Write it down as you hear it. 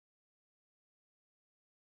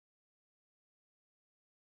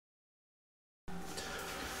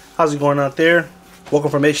How's it going out there?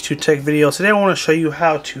 Welcome from H2TechVideos. Today I want to show you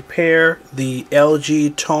how to pair the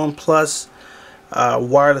LG Tone Plus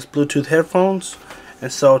wireless Bluetooth headphones.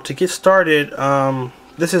 And so to get started,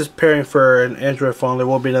 this is pairing for an Android phone. There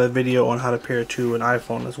will be another video on how to pair to an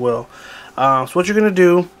iPhone as well. So what you're going to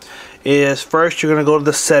do is first you're going to go to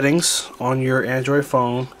the settings on your Android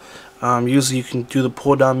phone. Usually you can do the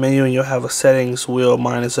pull down menu and you'll have a settings wheel.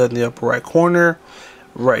 Mine is in the upper right corner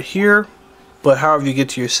right here, but however you get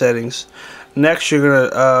to your settings. Next you're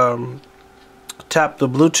gonna tap the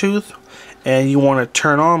Bluetooth and you want to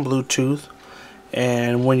turn on Bluetooth,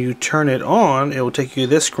 and when you turn it on it will take you to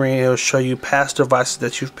this screen. It will show you past devices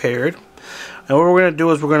that you've paired, and what we're going to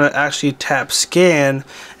do is we're going to actually tap scan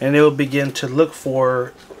and it will begin to look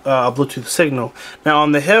for a Bluetooth signal. Now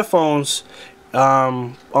on the headphones,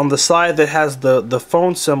 on the side that has the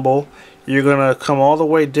phone symbol, you're gonna come all the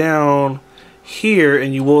way down here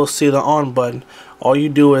and you will see the on button. All you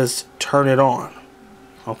do is turn it on,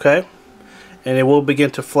 okay, and it will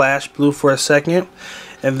begin to flash blue for a second,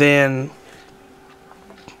 and then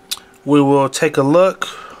we will take a look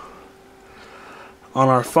on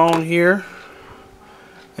our phone here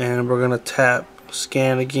and we're gonna tap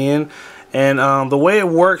scan again. And the way it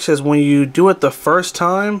works is when you do it the first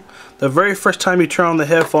time, the very first time you turn on the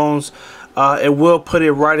headphones, it will put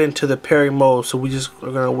it right into the pairing mode. So we just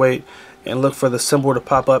are going to wait and look for the symbol to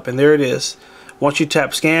pop up, and there it is. Once you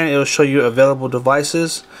tap scan, it will show you available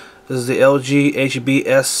devices. This is the LG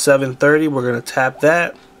HBS730. We're going to tap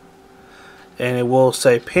that and it will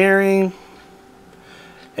say pairing,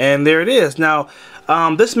 and there it is. Now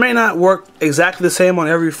this may not work exactly the same on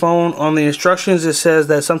every phone. On the instructions it says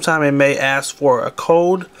that sometime it may ask for a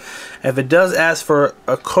code. If it does ask for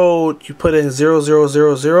a code, you put in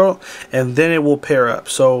 0000 and then it will pair up.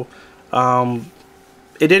 So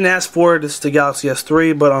it didn't ask for it. This is the Galaxy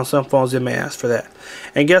S3, but on some phones it may ask for that.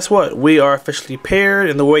 And guess what? We are officially paired,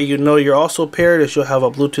 and the way you know you're also paired is you'll have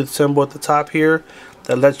a Bluetooth symbol at the top here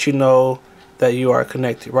that lets you know that you are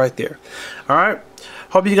connected right there. Alright,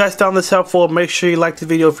 hope you guys found this helpful. Make sure you like the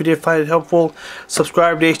video if you did find it helpful.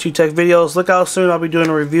 Subscribe to H2TechVideos. Look out soon, I'll be doing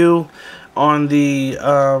a review on the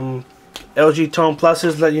LG Tone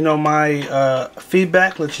Pluses. Let you know my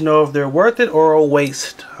feedback, let you know if they're worth it or a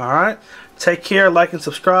waste. Alright, take care, like and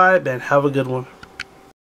subscribe, and have a good one.